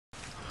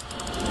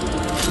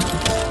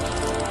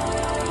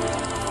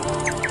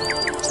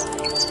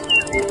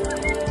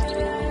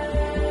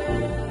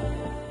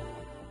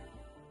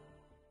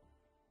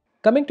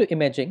Coming to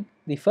imaging,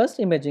 the first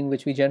imaging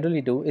which we generally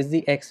do is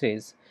the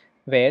X-rays,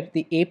 where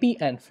the AP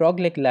and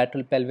frog-leg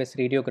lateral pelvis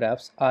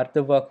radiographs are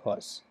the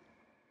workhorse.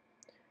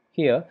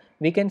 Here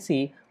we can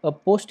see a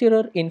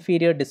posterior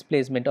inferior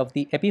displacement of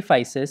the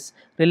epiphysis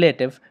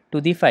relative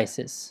to the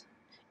physis.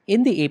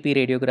 In the AP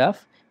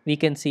radiograph, we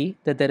can see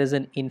that there is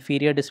an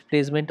inferior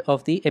displacement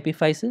of the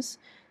epiphysis,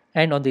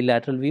 and on the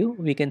lateral view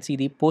we can see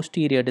the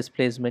posterior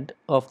displacement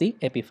of the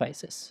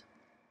epiphysis.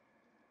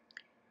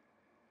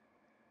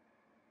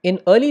 In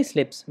early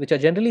slips, which are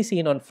generally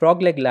seen on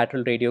frog-leg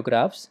lateral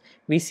radiographs,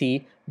 we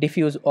see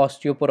diffuse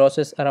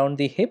osteoporosis around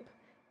the hip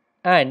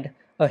and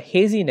a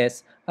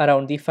haziness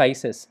around the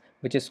physis,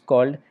 which is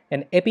called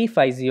an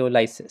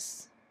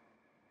epiphysiolysis.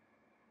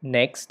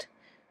 Next,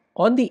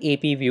 on the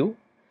AP view,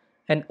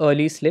 an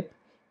early slip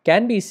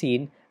can be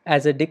seen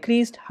as a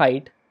decreased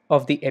height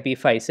of the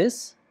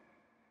epiphysis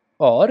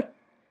or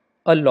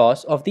a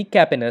loss of the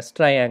Capinus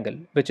triangle,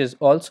 which is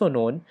also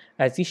known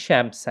as the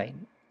sham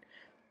sign.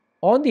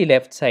 On the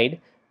left side,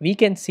 we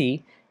can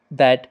see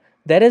that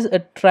there is a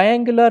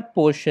triangular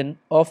portion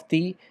of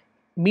the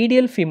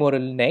medial femoral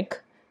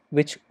neck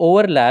which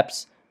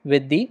overlaps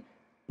with the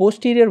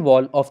posterior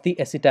wall of the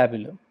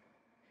acetabulum.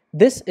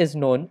 This is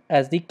known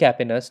as the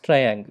Capinus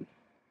triangle.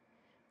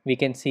 We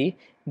can see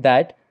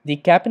that the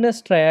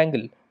Capinus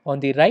triangle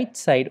on the right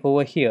side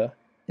over here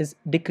is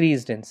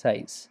decreased in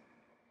size.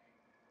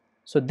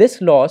 So this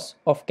loss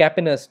of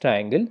Capinus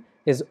triangle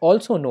is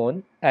also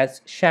known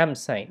as sham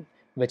sign,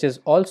 which is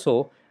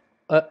also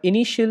an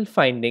initial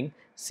finding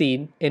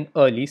seen in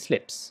early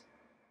slips.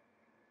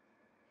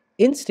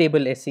 In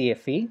stable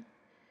Scfe,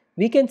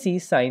 we can see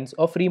signs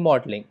of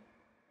remodeling,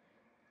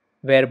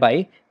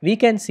 whereby we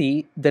can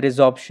see the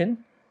resorption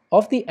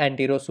of the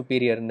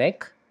anterosuperior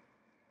neck,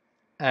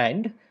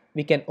 and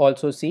we can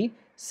also see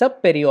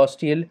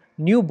subperiosteal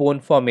new bone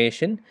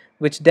formation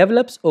which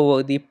develops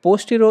over the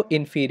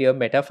posterior-inferior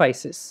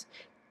metaphysis,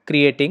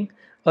 creating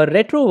a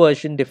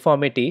retroversion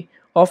deformity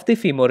of the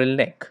femoral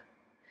neck.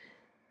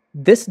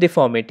 This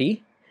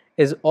deformity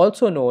is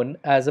also known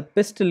as a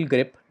pistol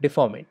grip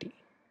deformity.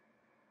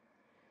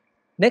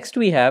 Next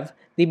we have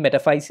the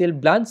metaphyseal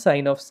blunt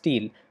sign of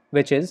steel,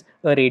 which is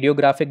a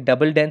radiographic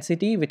double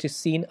density which is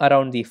seen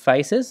around the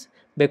physis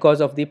because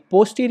of the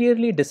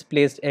posteriorly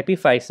displaced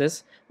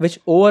epiphysis which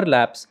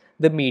overlaps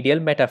the medial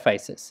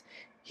metaphysis.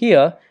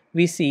 Here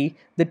we see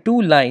the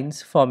two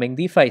lines forming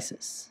the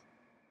physis.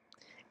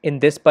 In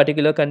this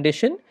particular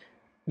condition,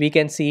 we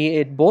can see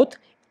it both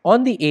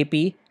on the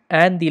AP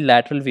and the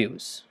lateral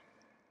views.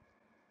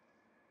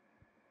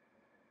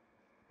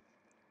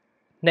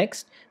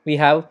 Next, we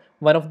have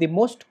one of the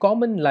most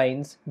common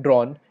lines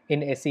drawn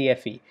in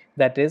Scfe,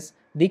 that is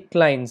the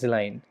Klein's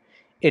line.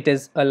 It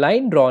is a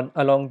line drawn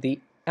along the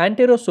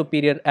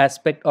anterosuperior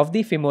aspect of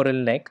the femoral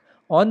neck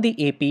on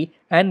the AP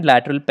and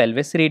lateral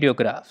pelvis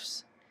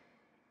radiographs.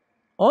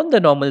 On the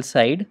normal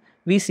side,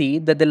 we see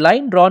that the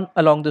line drawn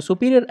along the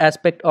superior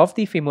aspect of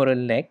the femoral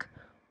neck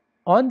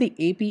on the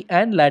AP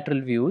and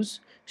lateral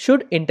views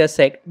should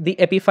intersect the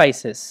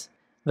epiphysis,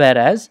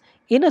 whereas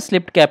in a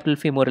slipped capital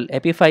femoral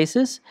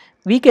epiphysis,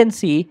 we can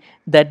see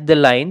that the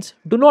lines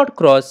do not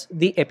cross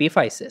the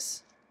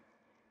epiphysis.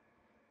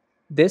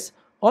 This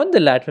on the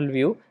lateral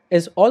view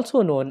is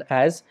also known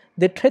as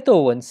the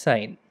Trethowens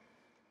sign.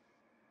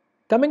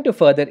 Coming to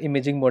further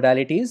imaging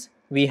modalities,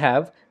 we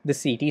have the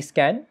CT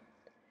scan.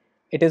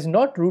 It is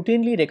not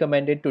routinely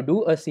recommended to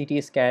do a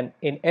CT scan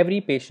in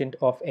every patient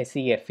of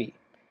Scfe.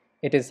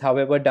 It is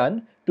however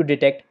done to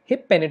detect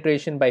hip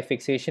penetration by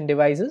fixation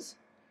devices,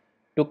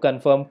 to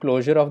confirm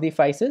closure of the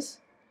physis,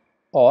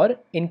 or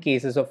in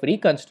cases of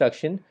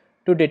reconstruction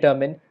to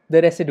determine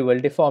the residual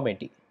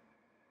deformity.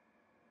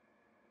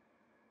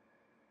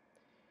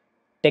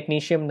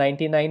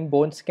 Technetium-99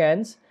 bone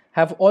scans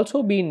have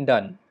also been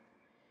done.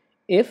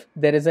 If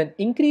there is an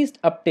increased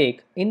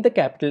uptake in the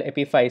capital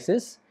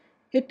epiphysis,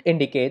 it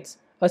indicates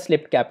a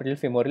slipped capital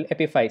femoral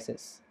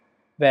epiphysis,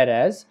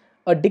 whereas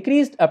a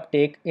decreased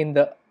uptake in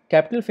the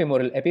capital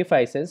femoral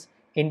epiphysis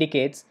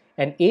indicates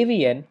an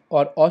AVN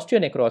or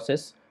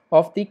osteonecrosis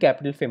of the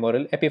capital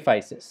femoral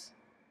epiphysis.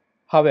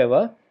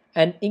 However,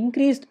 an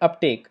increased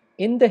uptake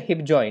in the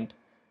hip joint,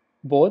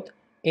 both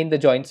in the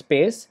joint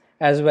space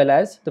as well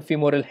as the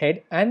femoral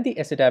head and the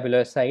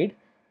acetabular side,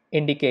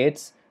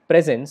 indicates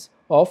presence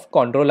of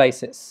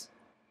chondrolysis.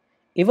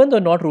 Even though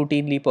not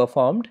routinely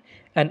performed,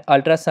 an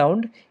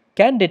ultrasound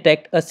can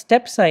detect a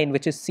step sign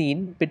which is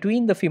seen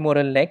between the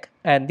femoral neck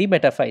and the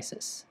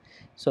metaphysis.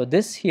 So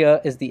this here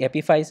is the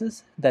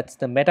epiphysis, that's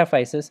the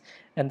metaphysis,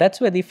 and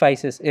that's where the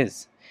physis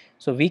is.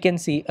 So we can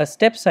see a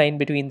step sign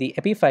between the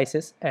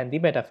epiphysis and the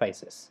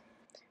metaphysis.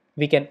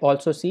 We can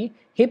also see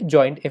hip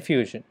joint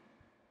effusion.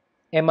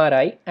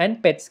 MRI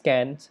and PET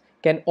scans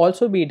can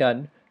also be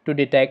done to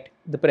detect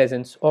the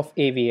presence of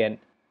AVN.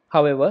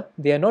 However,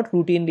 they are not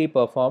routinely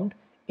performed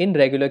in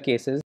regular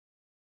cases.